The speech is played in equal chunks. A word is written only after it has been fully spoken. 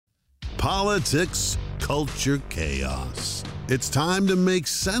politics, culture, chaos. It's time to make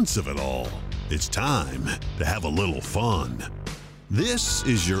sense of it all. It's time to have a little fun. This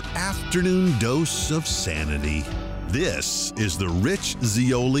is your afternoon dose of sanity. This is the Rich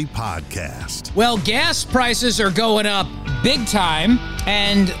Zeoli Podcast. Well, gas prices are going up big time,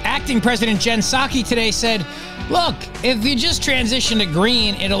 and acting President Jen Psaki today said, look, if you just transition to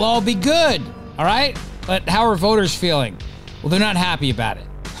green, it'll all be good, all right? But how are voters feeling? Well, they're not happy about it.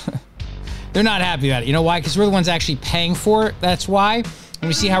 They're not happy about it. You know why? Because we're the ones actually paying for it. That's why. And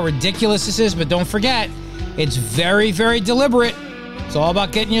we see how ridiculous this is, but don't forget, it's very, very deliberate. It's all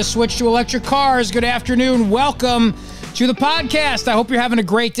about getting you switched to electric cars. Good afternoon. Welcome to the podcast. I hope you're having a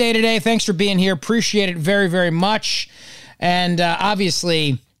great day today. Thanks for being here. Appreciate it very, very much. And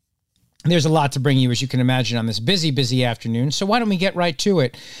obviously, there's a lot to bring you, as you can imagine, on this busy, busy afternoon. So why don't we get right to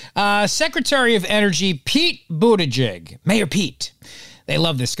it? Secretary of Energy Pete Buttigieg, Mayor Pete. They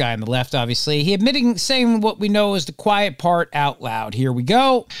love this guy on the left, obviously. He saying what we know is the quiet part out loud. Here we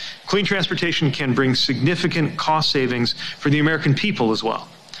go. Clean transportation can bring significant cost savings for the American people as well.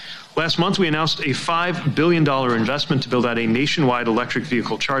 Last month, we announced a $5 billion investment to build out a nationwide electric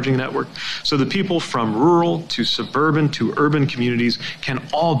vehicle charging network so that people from rural to suburban to urban communities can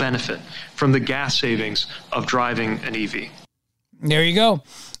all benefit from the gas savings of driving an EV. There you go.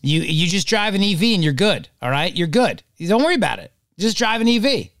 You just drive an EV and you're good, all right? You're good. You don't worry about it. Just drive an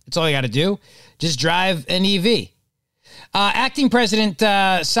EV. That's all you got to do. Just drive an EV. Acting President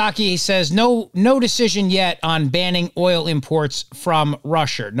Psaki says no decision yet on banning oil imports from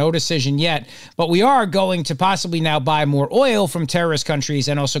Russia. No decision yet. But we are going to possibly now buy more oil from terrorist countries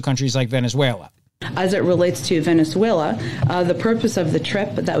and also countries like Venezuela. As it relates to Venezuela, the purpose of the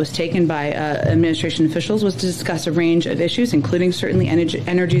trip that was taken by administration officials was to discuss a range of issues, including certainly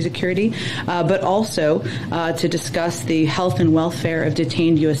energy security, but also to discuss the health and welfare of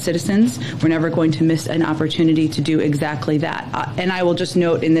detained U.S. citizens. We're never going to miss an opportunity to do exactly that. And I will just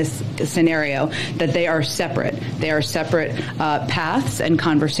note in this scenario that they are separate. They are separate paths and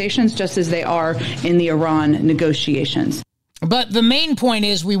conversations, just as they are in the Iran negotiations. But the main point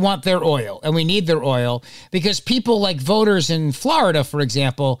is we want their oil, and we need their oil, because people like voters in Florida, for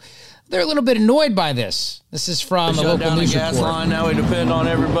example, they're a little bit annoyed by this. This is from a local news report. Gas line. Now we depend on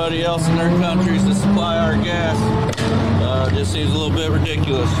everybody else in their countries to supply our gas. Just seems a little bit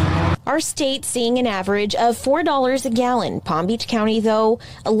ridiculous. Our state seeing an average of $4 a gallon. Palm Beach County, though,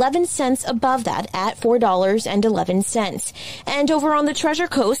 11 cents above that at $4.11. And over on the Treasure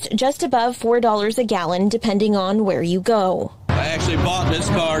Coast, just above $4 a gallon, depending on where you go. I actually bought this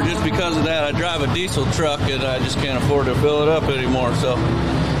car just because of that. I drive a diesel truck, and I just can't afford to fill it up anymore. So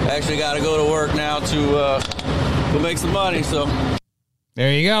I actually got to go to work now to make some money. So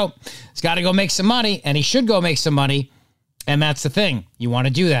there you go. He's got to go make some money, and he should go make some money. And that's the thing. You want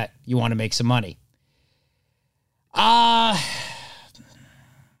to do that. You want to make some money. I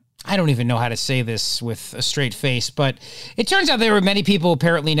don't even know how to say this with a straight face, but it turns out there are many people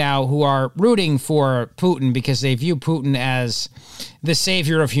apparently now who are rooting for Putin because they view Putin as the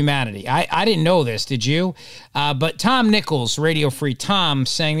savior of humanity. I didn't know this, did you? But Tom Nichols, Radio Free Tom,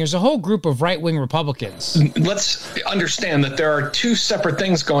 saying there's a whole group of right-wing Republicans. Let's understand that there are two separate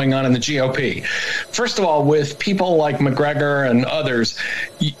things going on in the GOP. First of all, with people like McGregor and others,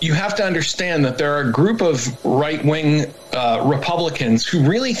 you have to understand that there are a group of right-wing Republicans who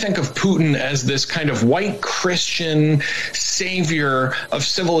really think of Putin as this kind of white Christian savior of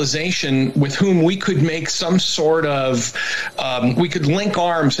civilization with whom we could make some sort of, we could link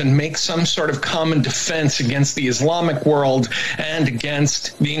arms and make some sort of common defense against the Islamic world and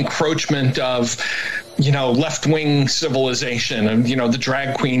against the encroachment of left-wing civilization and, the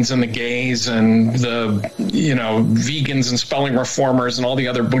drag queens and the gays and the, vegans and spelling reformers and all the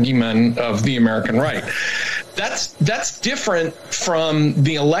other boogeymen of the American right. That's different from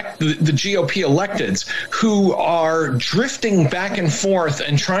the GOP electeds who are drifting back and forth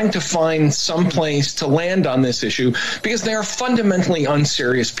and trying to find some place to land on this issue because they are fundamentally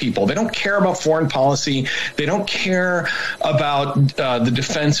unserious people. They don't care about foreign policy. They don't care about the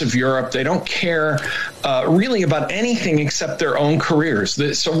defense of Europe. They don't care really about anything except their own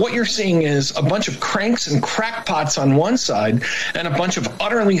careers. So what you're seeing is a bunch of cranks and crackpots on one side and a bunch of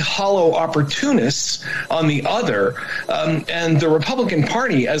utterly hollow opportunists on the the other. And the Republican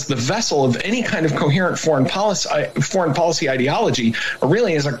Party, as the vessel of any kind of coherent foreign policy ideology, or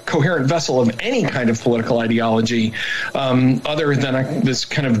really as a coherent vessel of any kind of political ideology, other than this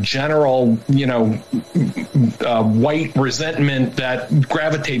kind of general, white resentment that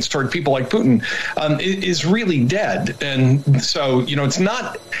gravitates toward people like Putin, is really dead. And so, it's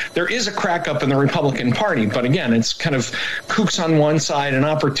not, there is a crack up in the Republican Party, but again, it's kind of kooks on one side and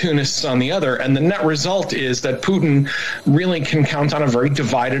opportunists on the other. And the net result is that Putin really can count on a very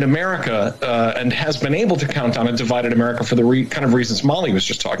divided America, and has been able to count on a divided America for the kind of reasons Molly was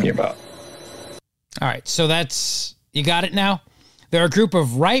just talking about. All right, so you got it now? There are a group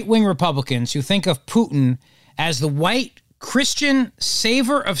of right-wing Republicans who think of Putin as the white Christian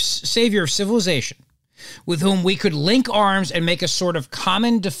savior of civilization, with whom we could link arms and make a sort of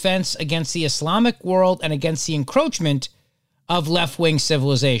common defense against the Islamic world and against the encroachment of left-wing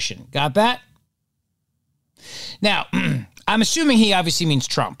civilization. Got that? Now, I'm assuming he obviously means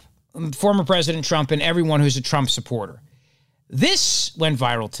Trump, former President Trump, and everyone who's a Trump supporter. This went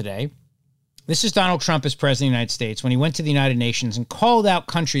viral today. This is Donald Trump as president of the United States when he went to the United Nations and called out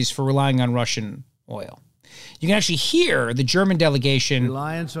countries for relying on Russian oil. You can actually hear the German delegation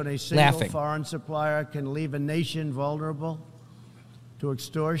reliance on a single laughing. Foreign supplier can leave a nation vulnerable to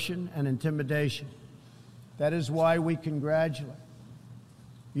extortion and intimidation. That is why we congratulate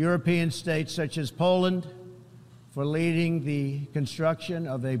European states such as Poland for leading the construction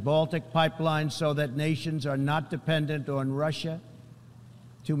of a Baltic pipeline so that nations are not dependent on Russia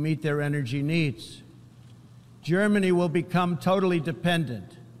to meet their energy needs. Germany will become totally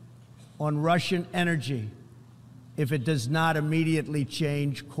dependent on Russian energy if it does not immediately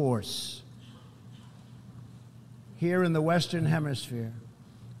change course. Here in the Western Hemisphere,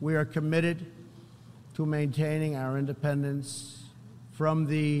 we are committed to maintaining our independence from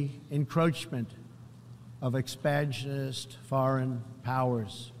the encroachment of expansionist foreign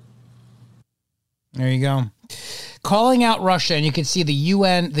powers. There you go. Calling out Russia, and you can see the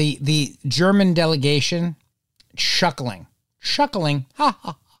UN, the German delegation chuckling. Ha, ha,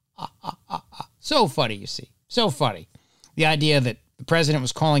 ha, ha, ha, ha. So funny, you see. So funny. The idea that the president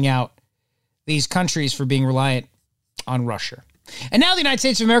was calling out these countries for being reliant on Russia. And now the United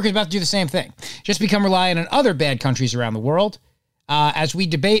States of America is about to do the same thing. Just become reliant on other bad countries around the world as we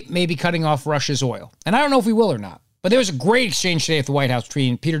debate maybe cutting off Russia's oil. And I don't know if we will or not. But there was a great exchange today at the White House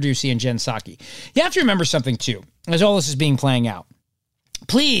between Peter Doocy and Jen Psaki. You have to remember something, too, as all this is playing out.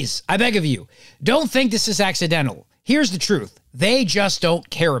 Please, I beg of you, don't think this is accidental. Here's the truth. They just don't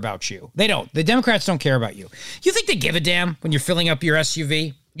care about you. They don't. The Democrats don't care about you. You think they give a damn when you're filling up your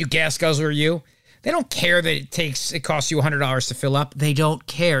SUV? You gas guzzler, you? They don't care that it costs you $100 to fill up. They don't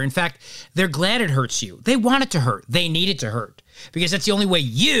care. In fact, they're glad it hurts you. They want it to hurt. They need it to hurt. Because that's the only way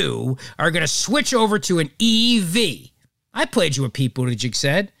you are going to switch over to an EV. I played you what Pete Buttigieg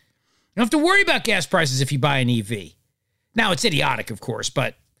said. You don't have to worry about gas prices if you buy an EV. Now, it's idiotic, of course,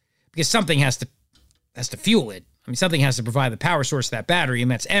 but because something has to fuel it. I mean, something has to provide the power source of that battery, and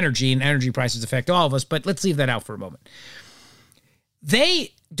that's energy, and energy prices affect all of us, but let's leave that out for a moment.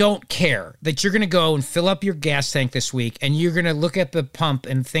 They don't care that you're going to go and fill up your gas tank this week, and you're going to look at the pump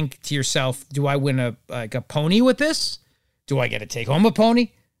and think to yourself, do I win a pony with this? Do I get to take home a pony?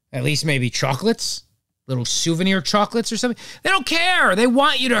 At least maybe chocolates? Little souvenir chocolates or something? They don't care. They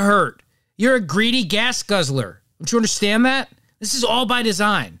want you to hurt. You're a greedy gas guzzler. Don't you understand that? This is all by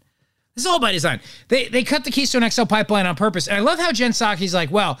design. This is all by design. They cut the Keystone XL pipeline on purpose. And I love how Jen Psaki's like,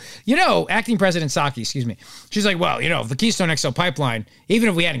 well, acting President Psaki, excuse me. She's like, well, if the Keystone XL pipeline, even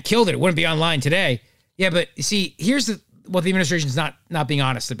if we hadn't killed it, it wouldn't be online today. Yeah, but you see, here's what the administration's not being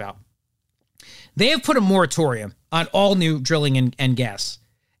honest about. They have put a moratorium on all new drilling and gas.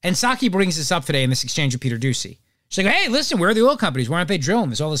 And Psaki brings this up today in this exchange with Peter Doocy. She's like, hey, listen, where are the oil companies? Why aren't they drilling?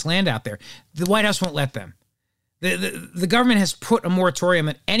 There's all this land out there. The White House won't let them. The government has put a moratorium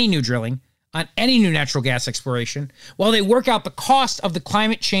on any new drilling, on any new natural gas exploration, while they work out the cost of the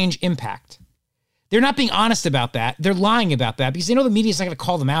climate change impact. They're not being honest about that. They're lying about that because they know the media's not going to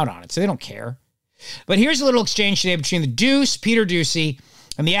call them out on it, so they don't care. But here's a little exchange today between the Deuce, Peter Doocy,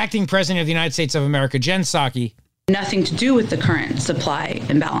 and the acting president of the United States of America, Jen Psaki. Nothing to do with the current supply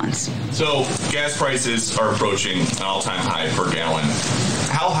imbalance. So gas prices are approaching an all-time high per gallon.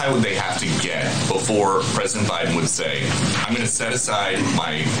 How high would they have to get before President Biden would say, I'm going to set aside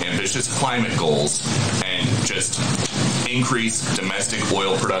my ambitious climate goals and just increase domestic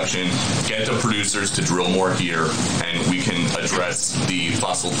oil production, get the producers to drill more here, and we can address the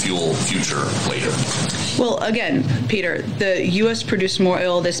fossil fuel future later. Well, again, Peter, the U.S. produced more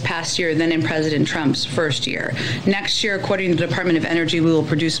oil this past year than in President Trump's first year. Next year, according to the Department of Energy, we will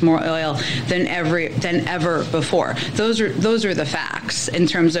produce more oil than ever before. Those are the facts in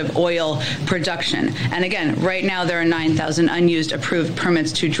terms of oil production. And again, right now there are 9,000 unused approved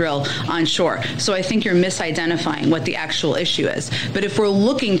permits to drill onshore. So I think you're misidentifying what the actual issue is. But if we're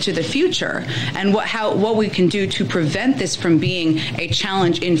looking to the future and what we can do to prevent this from being a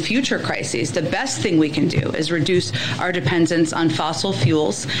challenge in future crises, the best thing we can do is reduce our dependence on fossil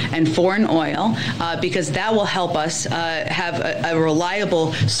fuels and foreign oil, because that will help us have a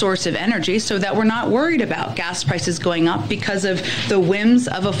reliable source of energy so that we're not worried about gas prices going up because of the whims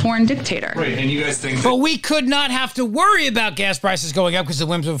of a foreign dictator. Right, and you guys think But we could not have to worry about gas prices going up because of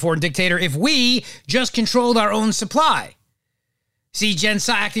the whims of a foreign dictator if we just controlled our own supply. See,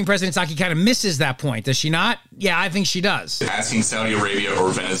 Acting President Psaki kind of misses that point, does she not? Yeah, I think she does. asking Saudi Arabia or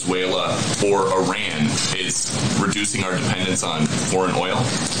Venezuela or Iran is reducing our dependence on foreign oil?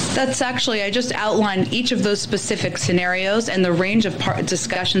 That's actually, I just outlined each of those specific scenarios and the range of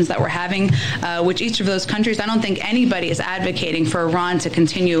discussions that we're having with each of those countries. I don't think anybody is advocating for Iran to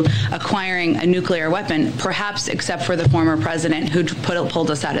continue acquiring a nuclear weapon, perhaps except for the former president who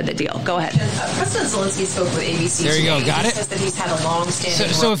pulled us out of the deal. Go ahead. President Zelensky spoke with ABC. There you go. Got it? Says that he's had a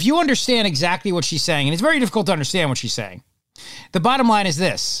long-standing. So if you understand exactly what she's saying, and it's very difficult to understand what she's saying, the bottom line is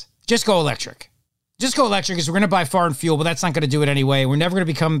this: just go electric. Just go electric because we're going to buy foreign fuel, but that's not going to do it anyway. We're never going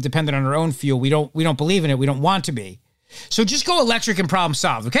to become dependent on our own fuel. We don't believe in it. We don't want to be. So just go electric and problem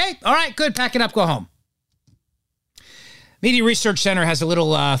solved. Okay? All right, good. Pack it up. Go home. Media Research Center has a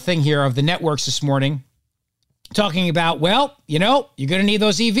little thing here of the networks this morning talking about, well, you're going to need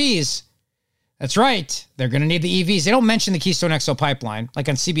those EVs. That's right. They're going to need the EVs. They don't mention the Keystone XL pipeline, like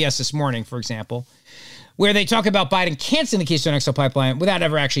on CBS this morning, for example, where they talk about Biden canceling the Keystone XL pipeline without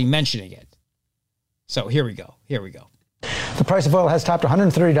ever actually mentioning it. So here we go. The price of oil has topped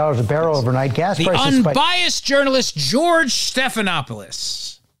 $130 a barrel overnight. Gas prices. The unbiased journalist George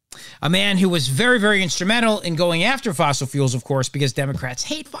Stephanopoulos, a man who was very, very instrumental in going after fossil fuels, of course, because Democrats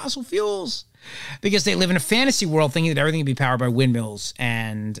hate fossil fuels, because they live in a fantasy world thinking that everything can be powered by windmills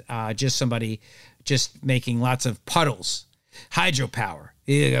and just somebody just making lots of puddles, hydropower,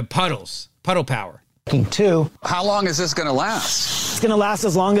 puddle power. Too. How long is this going to last? It's going to last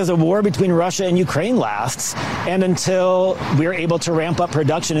as long as a war between Russia and Ukraine lasts, and until we're able to ramp up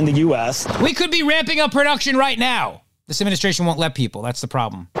production in the U.S. We could be ramping up production right now. This administration won't let people. That's the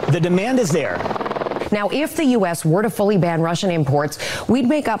problem. The demand is there. Now, if the U.S. were to fully ban Russian imports, we'd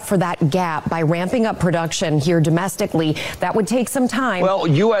make up for that gap by ramping up production here domestically. That would take some time. Well,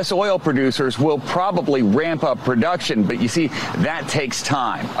 U.S. oil producers will probably ramp up production, but you see, that takes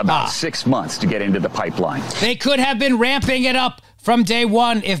time, about 6 months to get into the pipeline. They could have been ramping it up from day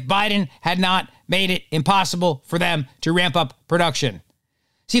one if Biden had not made it impossible for them to ramp up production.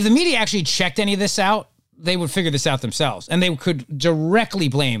 See, if the media actually checked any of this out, they would figure this out themselves, and they could directly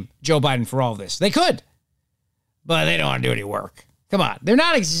blame Joe Biden for all of this. They could, but they don't want to do any work. Come on. They're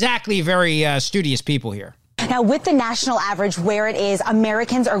not exactly very studious people here. Now, with the national average where it is,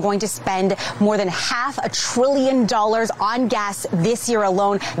 Americans are going to spend more than $500 billion on gas this year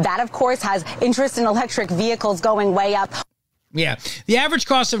alone. That, of course, has interest in electric vehicles going way up. Yeah. The average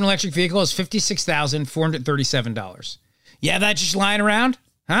cost of an electric vehicle is $56,437. Yeah, that's just lying around?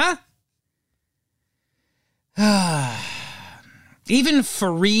 Huh? Even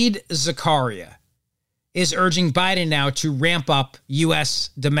Fareed Zakaria is urging Biden now to ramp up U.S.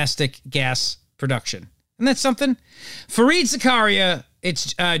 domestic gas production. Isn't that something? Fareed Zakaria,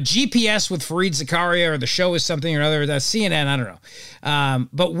 it's GPS with Fareed Zakaria, or the show is something or other. That's CNN, I don't know.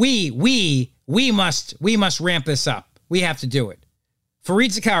 But we must ramp this up. We have to do it.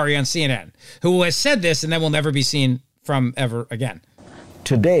 Fareed Zakaria on CNN, who has said this and then will never be seen from ever again.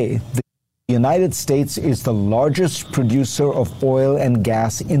 Today, the United States is the largest producer of oil and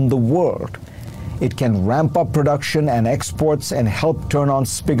gas in the world. It can ramp up production and exports and help turn on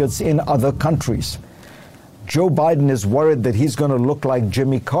spigots in other countries. Joe Biden is worried that he's going to look like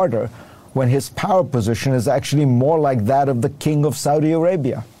Jimmy Carter when his power position is actually more like that of the King of Saudi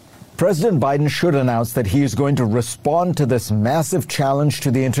Arabia. President Biden should announce that he is going to respond to this massive challenge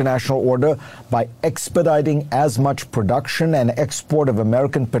to the international order by expediting as much production and export of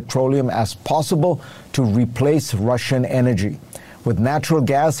American petroleum as possible to replace Russian energy. With natural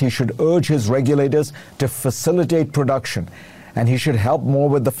gas, he should urge his regulators to facilitate production, and he should help more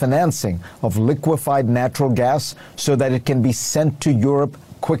with the financing of liquefied natural gas so that it can be sent to Europe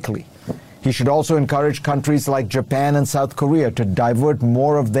quickly. He should also encourage countries like Japan and South Korea to divert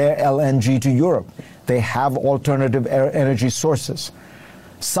more of their LNG to Europe. They have alternative energy sources.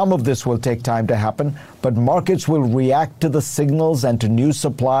 Some of this will take time to happen, but markets will react to the signals and to new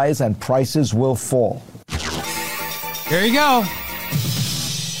supplies, and prices will fall. There you go.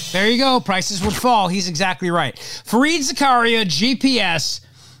 There you go. Prices would fall. He's exactly right. Fareed Zakaria, GPS.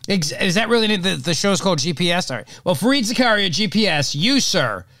 Is that really the show's called GPS? All right. Well, Fareed Zakaria, GPS, you,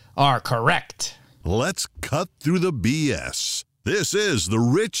 sir, are correct. Let's cut through the BS. This is the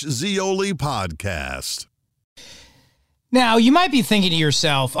Rich Zeoli Podcast. Now, you might be thinking to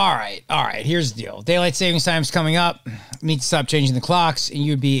yourself, all right, here's the deal. Daylight savings time's coming up. We need to stop changing the clocks, and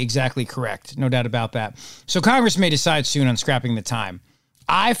you'd be exactly correct. No doubt about that. So Congress may decide soon on scrapping the time.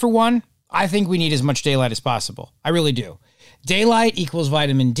 For one, I think we need as much daylight as possible. I really do. Daylight equals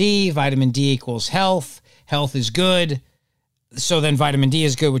vitamin D. Vitamin D equals health. Health is good. So then vitamin D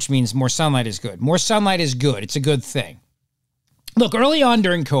is good, which means more sunlight is good. More sunlight is good. It's a good thing. Look, early on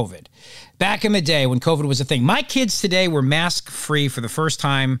during COVID, back in the day when COVID was a thing, my kids today were mask-free for the first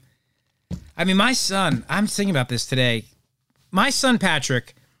time. I mean, my son, I'm thinking about this today. My son,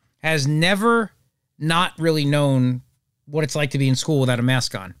 Patrick, has never not really known what it's like to be in school without a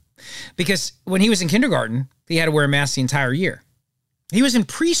mask on. Because when he was in kindergarten, he had to wear a mask the entire year. He was in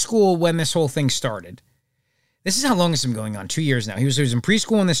preschool when this whole thing started. This is how long it's been going on, 2 years now. He was in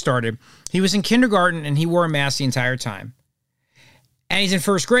preschool when this started. He was in kindergarten, and he wore a mask the entire time. And he's in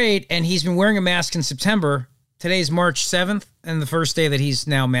first grade, and he's been wearing a mask in September. Today's March 7th, and the first day that he's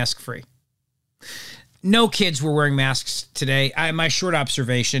now mask-free. No kids were wearing masks today. My short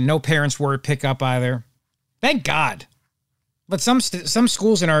observation, no parents wore it pick-up either. Thank God. But some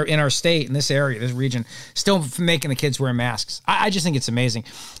schools in our state, in this area, this region, still making the kids wear masks. I just think it's amazing.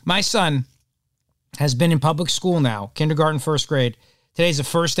 My son has been in public school now, kindergarten, first grade. Today's the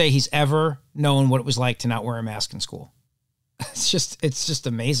first day he's ever known what it was like to not wear a mask in school. It's just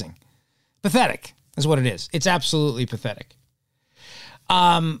amazing. Pathetic is what it is. It's absolutely pathetic.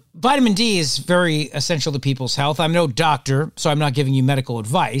 Vitamin D is very essential to people's health. I'm no doctor, so I'm not giving you medical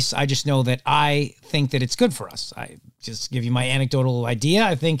advice. I just know that I think that it's good for us. I just give you my anecdotal idea.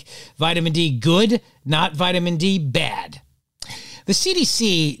 I think vitamin D good, not vitamin D bad. The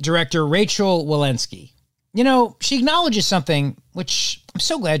CDC director, Rachel Walensky, she acknowledges something, which I'm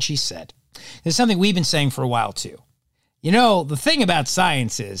so glad she said. It's something we've been saying for a while, too. The thing about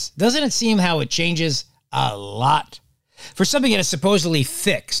science is, doesn't it seem how it changes a lot? For something that is supposedly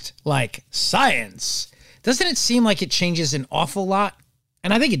fixed, like science, doesn't it seem like it changes an awful lot?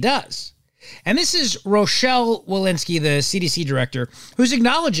 And I think it does. And this is Rochelle Walensky, the CDC director, who's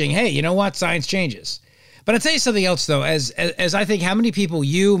acknowledging, hey, you know what? Science changes. But I'll tell you something else, though, as I think how many people,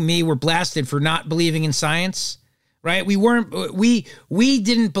 you, me, were blasted for not believing in science, right? We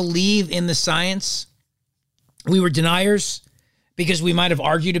didn't believe in the science. We were deniers because we might have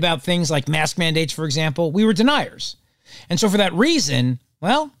argued about things like mask mandates, for example. We were deniers. And so for that reason,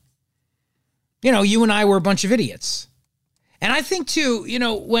 well, you and I were a bunch of idiots. And I think, too,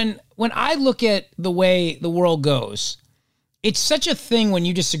 when I look at the way the world goes, it's such a thing when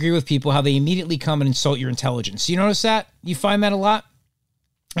you disagree with people, how they immediately come and insult your intelligence. You notice that? You find that a lot?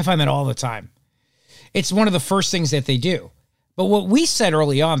 I find that all the time. It's one of the first things that they do. But what we said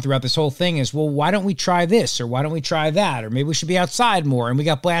early on throughout this whole thing is, well, why don't we try this? Or why don't we try that? Or maybe we should be outside more. And we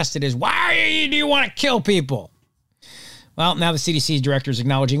got blasted as, why do you want to kill people? Well, now the CDC director is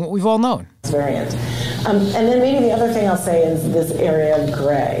acknowledging what we've all known. Variant. And then maybe the other thing I'll say is this area of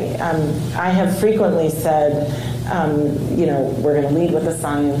gray. I have frequently said, we're going to lead with the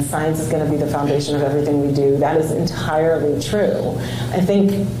science. Science is going to be the foundation of everything we do. That is entirely true. I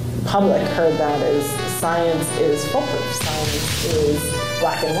think public heard that as science is foolproof. Science is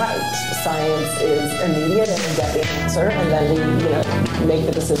black and white. Science is immediate and we get the answer, and then we, make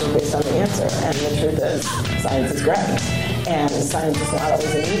the decision based on the answer. And the truth is, science is gray. And science is not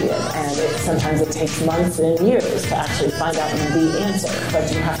always immediate, and sometimes it takes months and years to actually find out the answer.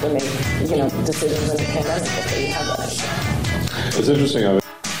 But you have to make, decisions in a pandemic before you have that answer. It's interesting.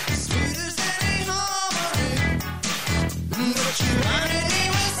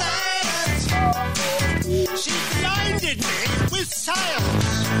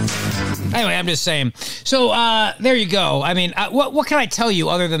 Anyway, I'm just saying. So there you go. I mean, what can I tell you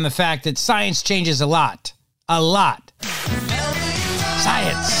other than the fact that science changes a lot? A lot.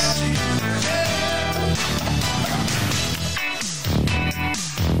 Science.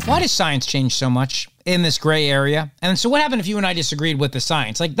 Why does science change so much in this gray area? And so what happened if you and I disagreed with the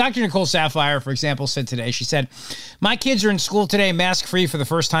science? Like Dr. Nicole Saphier, for example, said today, she said, my kids are in school today mask-free for the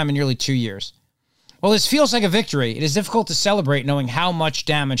first time in nearly 2 years. While this feels like a victory, it is difficult to celebrate knowing how much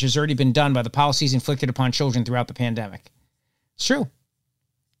damage has already been done by the policies inflicted upon children throughout the pandemic. It's true.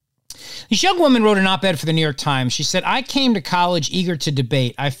 This young woman wrote an op-ed for the New York Times. She said, I came to college eager to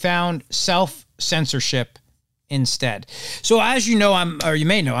debate. I found self-censorship instead. So as you know, you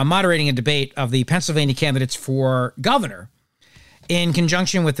may know, I'm moderating a debate of the Pennsylvania candidates for governor in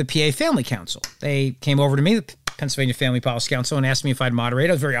conjunction with the PA Family Council. They came over to me, the Pennsylvania Family Policy Council, and asked me if I'd moderate.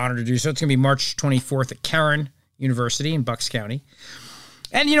 I was very honored to do so. It's going to be March 24th at Cairn University in Bucks County.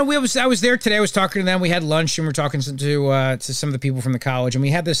 And, you know, I was there today. I was talking to them. We had lunch, and we're talking to some of the people from the college. And we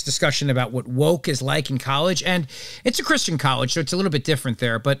had this discussion about what woke is like in college. And it's a Christian college, so it's a little bit different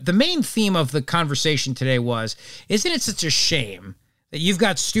there. But the main theme of the conversation today was, isn't it such a shame that you've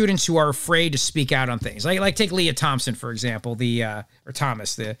got students who are afraid to speak out on things? Like take Leah Thompson, for example, or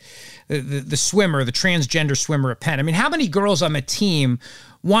Thomas, the swimmer, the transgender swimmer at Penn. I mean, how many girls on the team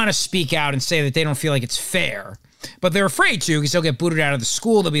want to speak out and say that they don't feel like it's fair? But they're afraid to because they'll get booted out of the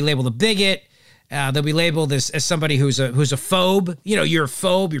school. They'll be labeled a bigot. They'll be labeled as somebody who's a phobe. You know, you're a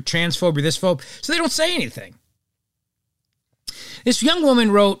phobe, you're transphobe, you're this phobe. So they don't say anything. This young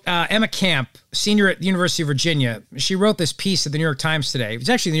woman wrote, Emma Camp, senior at the University of Virginia. She wrote this piece at the New York Times today. It's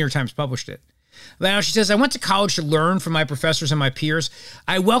actually the New York Times published it. Now, she says, I went to college to learn from my professors and my peers.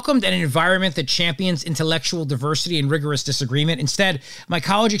 I welcomed an environment that champions intellectual diversity and rigorous disagreement. Instead, my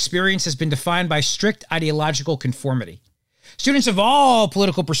college experience has been defined by strict ideological conformity. Students of all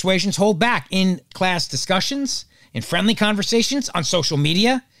political persuasions hold back in class discussions, in friendly conversations, on social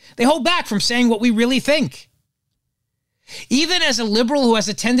media. They hold back from saying what we really think. Even as a liberal who has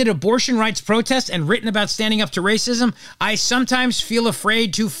attended abortion rights protests and written about standing up to racism, I sometimes feel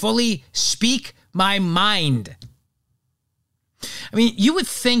afraid to fully speak my mind. I mean, you would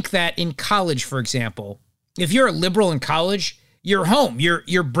think that in college, for example, if you're a liberal in college, you're home.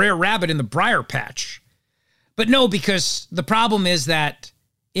 You're Brer Rabbit in the briar patch. But no, because the problem is that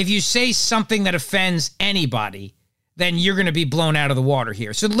if you say something that offends anybody, then you're going to be blown out of the water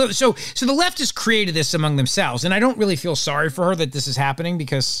here. So the left has created this among themselves, and I don't really feel sorry for her that this is happening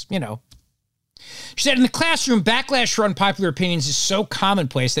because, you know. She said, in the classroom, backlash for unpopular opinions is so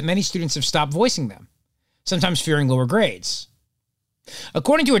commonplace that many students have stopped voicing them, sometimes fearing lower grades.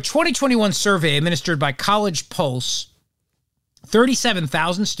 According to a 2021 survey administered by College Pulse,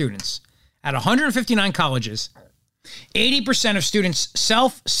 37,000 students at 159 colleges, 80% of students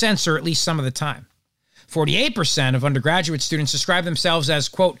self-censor at least some of the time. 48% of undergraduate students describe themselves as,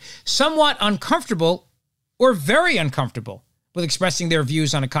 quote, somewhat uncomfortable or very uncomfortable with expressing their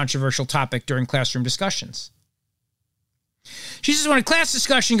views on a controversial topic during classroom discussions. She says, when a class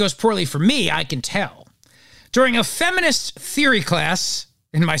discussion goes poorly for me, I can tell. During a feminist theory class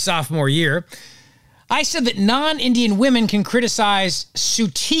in my sophomore year, I said that non-Indian women can criticize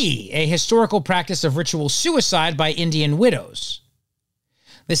suttee, a historical practice of ritual suicide by Indian widows.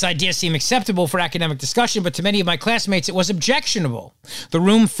 This idea seemed acceptable for academic discussion, but to many of my classmates, it was objectionable. The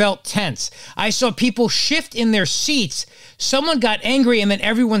room felt tense. I saw people shift in their seats. Someone got angry, and then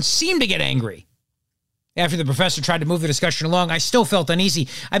everyone seemed to get angry. After the professor tried to move the discussion along, I still felt uneasy.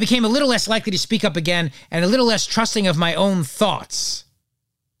 I became a little less likely to speak up again and a little less trusting of my own thoughts.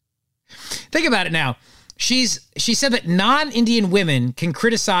 Think about it now. She said that non-Indian women can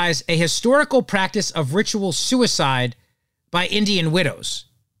criticize a historical practice of ritual suicide by Indian widows.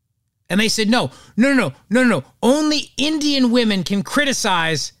 And they said, no. Only Indian women can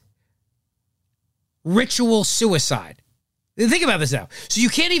criticize ritual suicide. Think about this now. So you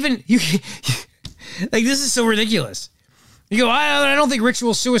can't even, like, this is so ridiculous. You go, I don't think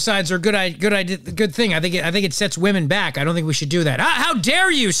ritual suicides are a good thing. I think it sets women back. I don't think we should do that. How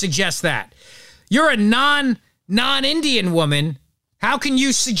dare you suggest that? You're a non-Indian woman. How can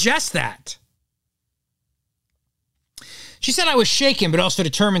you suggest that? She said I was shaken, but also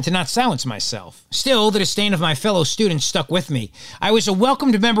determined to not silence myself. Still, the disdain of my fellow students stuck with me. I was a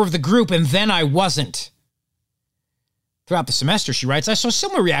welcomed member of the group, and then I wasn't. Throughout the semester, she writes, I saw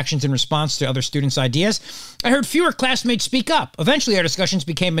similar reactions in response to other students' ideas. I heard fewer classmates speak up. Eventually, our discussions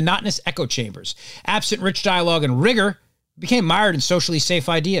became monotonous echo chambers. Absent rich dialogue and rigor, became mired in socially safe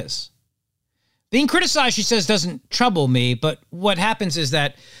ideas. Being criticized, she says, doesn't trouble me, but what happens is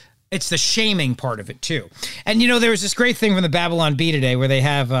that it's the shaming part of it, too. And, you know, there was this great thing from the Babylon Bee today where they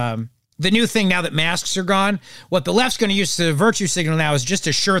have the new thing now that masks are gone. What the left's going to use to virtue signal now is just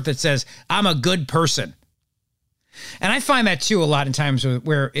a shirt that says, I'm a good person. And I find that, too, a lot of times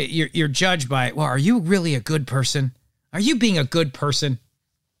where you're judged by, well, are you really a good person? Are you being a good person?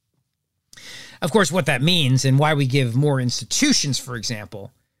 Of course, what that means and why we give more institutions, for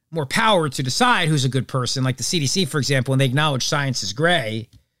example, more power to decide who's a good person, like the CDC, for example, and they acknowledge science is gray.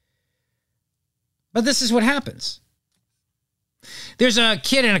 But this is what happens. There's a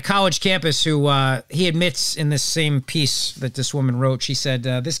kid in a college campus who he admits in this same piece that this woman wrote. She said,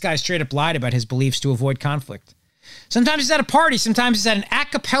 this guy straight up lied about his beliefs to avoid conflict. Sometimes he's at a party. Sometimes he's at an a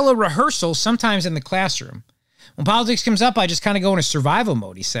cappella rehearsal. Sometimes in the classroom. When politics comes up, I just kind of go into survival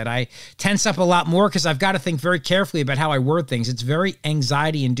mode, he said. I tense up a lot more because I've got to think very carefully about how I word things. It's very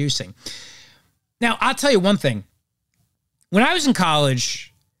anxiety-inducing. Now, I'll tell you one thing. When I was in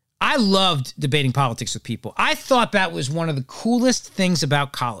college, I loved debating politics with people. I thought that was one of the coolest things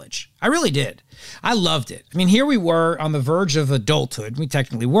about college. I really did. I loved it. I mean, here we were on the verge of adulthood. We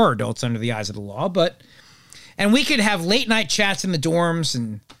technically were adults under the eyes of the law, and we could have late-night chats in the dorms,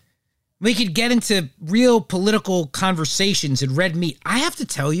 and we could get into real political conversations at red meat. I have to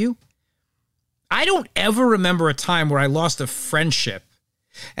tell you, I don't ever remember a time where I lost a friendship.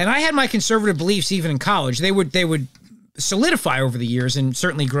 And I had my conservative beliefs even in college. They would solidify over the years and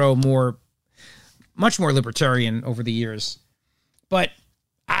certainly grow much more libertarian over the years. But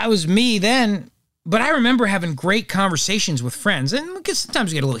I was me then. But I remember having great conversations with friends. And we could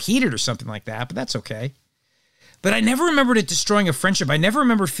sometimes get a little heated or something like that, but that's okay. But I never remembered it destroying a friendship. I never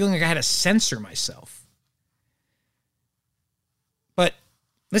remember feeling like I had to censor myself. But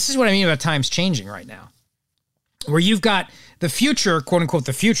this is what I mean about times changing right now. Where you've got the future, quote unquote,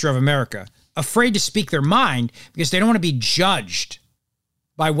 the future of America, afraid to speak their mind because they don't want to be judged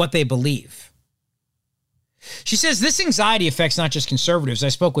by what they believe. She says this anxiety affects not just conservatives. I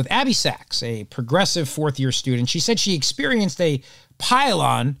spoke with Abby Sachs, a progressive fourth-year student. She said she experienced a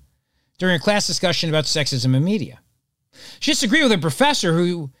pile-on during a class discussion about sexism in media. She disagreed with a professor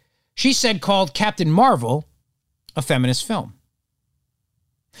who she said called Captain Marvel a feminist film.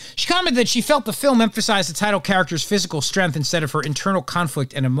 She commented that she felt the film emphasized the title character's physical strength instead of her internal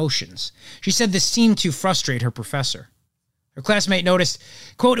conflict and emotions. She said this seemed to frustrate her professor. Her classmate noticed,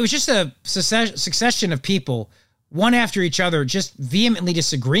 quote, it was just a succession of people, one after each other, just vehemently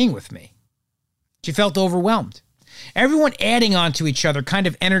disagreeing with me. She felt overwhelmed. Everyone adding on to each other kind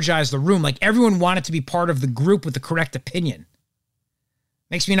of energized the room, like everyone wanted to be part of the group with the correct opinion.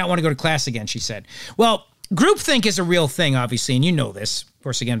 Makes me not want to go to class again, she said. Well, groupthink is a real thing, obviously, and you know this. Of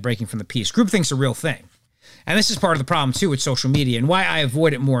course, again, breaking from the piece. Groupthink's a real thing. And this is part of the problem, too, with social media. And why I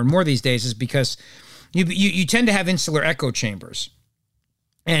avoid it more and more these days is because you tend to have insular echo chambers.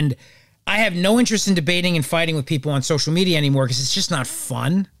 And I have no interest in debating and fighting with people on social media anymore because it's just not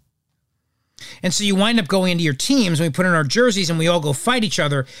fun. And so you wind up going into your teams and we put in our jerseys and we all go fight each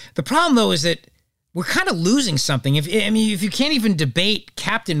other. The problem, though, is that we're kind of losing something. If you can't even debate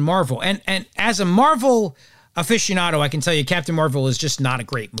Captain Marvel, and as a Marvel aficionado, I can tell you Captain Marvel is just not a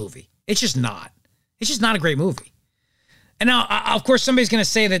great movie. It's just not. It's just not a great movie. And now, of course, somebody's going to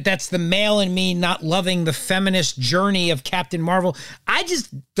say that that's the male in me not loving the feminist journey of Captain Marvel. I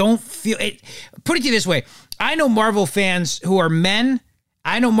just don't feel it. Put it to you this way. I know Marvel fans who are men.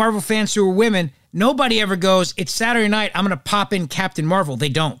 I know Marvel fans who are women. Nobody ever goes, it's Saturday night, I'm going to pop in Captain Marvel. They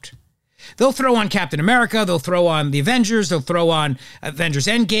don't. They'll throw on Captain America. They'll throw on the Avengers. They'll throw on Avengers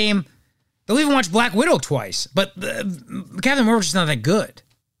Endgame. They'll even watch Black Widow twice. But Captain Marvel's just not that good.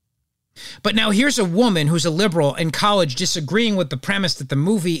 But now here's a woman who's a liberal in college disagreeing with the premise that the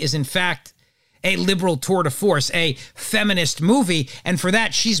movie is in fact a liberal tour de force, a feminist movie. And for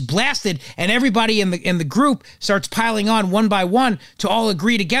that, she's blasted. And everybody in the group starts piling on one by one to all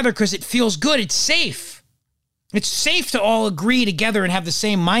agree together because it feels good. It's safe. It's safe to all agree together and have the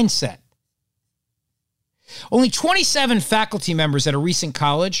same mindset. Only 27 faculty members at a recent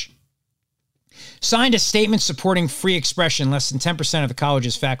college signed a statement supporting free expression, less than 10% of the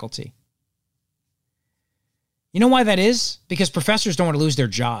college's faculty. You know why that is? Because professors don't want to lose their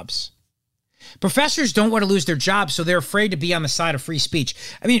jobs. Professors don't want to lose their jobs, so they're afraid to be on the side of free speech.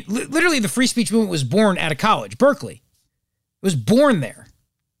 I mean, literally the free speech movement was born at a college, Berkeley. It was born there.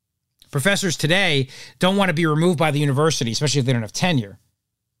 Professors today don't want to be removed by the university, especially if they don't have tenure.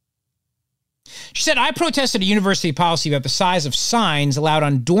 She said, I protested a university policy about the size of signs allowed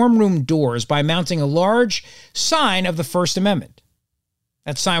on dorm room doors by mounting a large sign of the First Amendment.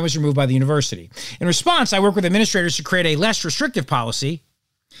 That sign was removed by the university. In response, I worked with administrators to create a less restrictive policy.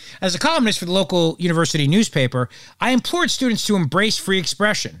 As a columnist for the local university newspaper, I implored students to embrace free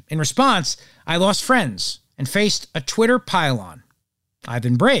expression. In response, I lost friends and faced a Twitter pile-on. I've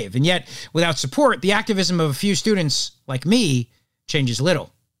been brave, and yet, without support, the activism of a few students like me changes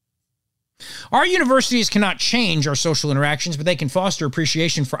little. Our universities cannot change our social interactions, but they can foster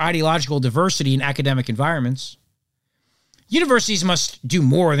appreciation for ideological diversity in academic environments. Universities must do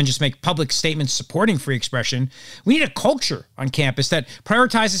more than just make public statements supporting free expression. We need a culture on campus that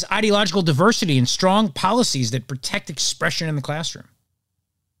prioritizes ideological diversity and strong policies that protect expression in the classroom.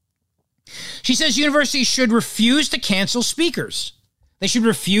 She says universities should refuse to cancel speakers. They should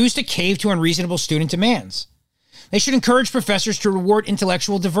refuse to cave to unreasonable student demands. They should encourage professors to reward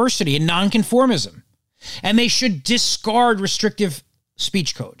intellectual diversity and nonconformism. And they should discard restrictive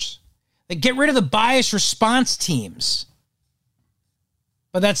speech codes. They get rid of the bias response teams.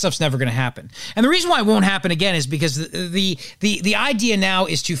 But that stuff's never going to happen. And the reason why it won't happen again is because the idea now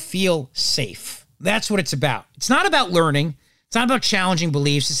is to feel safe. That's what it's about. It's not about learning. It's not about challenging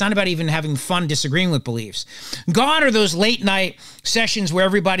beliefs. It's not about even having fun disagreeing with beliefs. Gone are those late night sessions where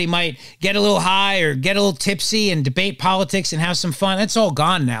everybody might get a little high or get a little tipsy and debate politics and have some fun. That's all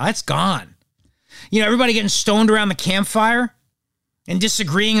gone now. That's gone. You know, everybody getting stoned around the campfire and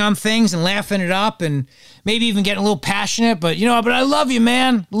disagreeing on things and laughing it up and maybe even getting a little passionate, but I love you,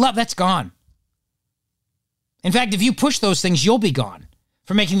 man. That's gone. In fact, if you push those things, you'll be gone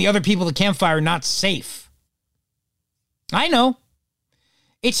for making the other people at the campfire not safe. I know.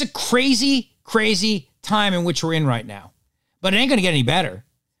 It's a crazy, crazy time in which we're in right now. But it ain't going to get any better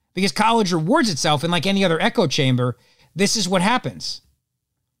because college rewards itself, and like any other echo chamber, this is what happens.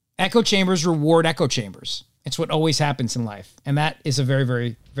 Echo chambers reward echo chambers. It's what always happens in life. And that is a very,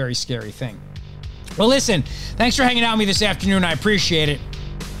 very, very scary thing. Well, listen, thanks for hanging out with me this afternoon. I appreciate it.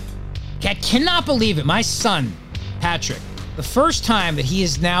 I cannot believe it. My son, Patrick, the first time that he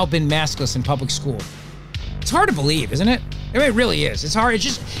has now been maskless in public school. It's hard to believe, isn't it? It really is. It's hard. It's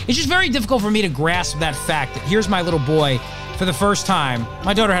just very difficult for me to grasp that fact that here's my little boy for the first time.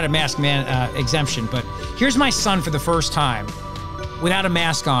 My daughter had a mask exemption, but here's my son for the first time without a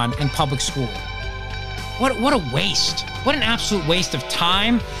mask on in public school. What a waste. What an absolute waste of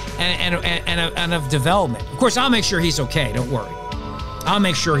time and of development. Of course, I'll make sure he's okay. Don't worry. I'll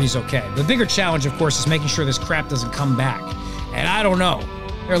make sure he's okay. The bigger challenge, of course, is making sure this crap doesn't come back. And I don't know.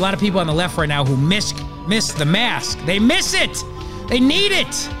 There are a lot of people on the left right now who miss the mask. They miss it. They need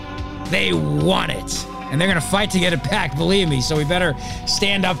it. They want it. And they're going to fight to get it back, believe me. So we better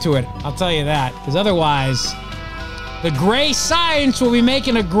stand up to it. I'll tell you that. Because otherwise, the gray science will be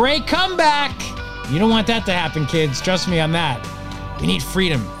making a gray comeback. You don't want that to happen, kids. Trust me on that. We need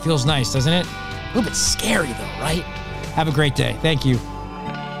freedom. Feels nice, doesn't it? A little bit scary, though, right? Have a great day. Thank you.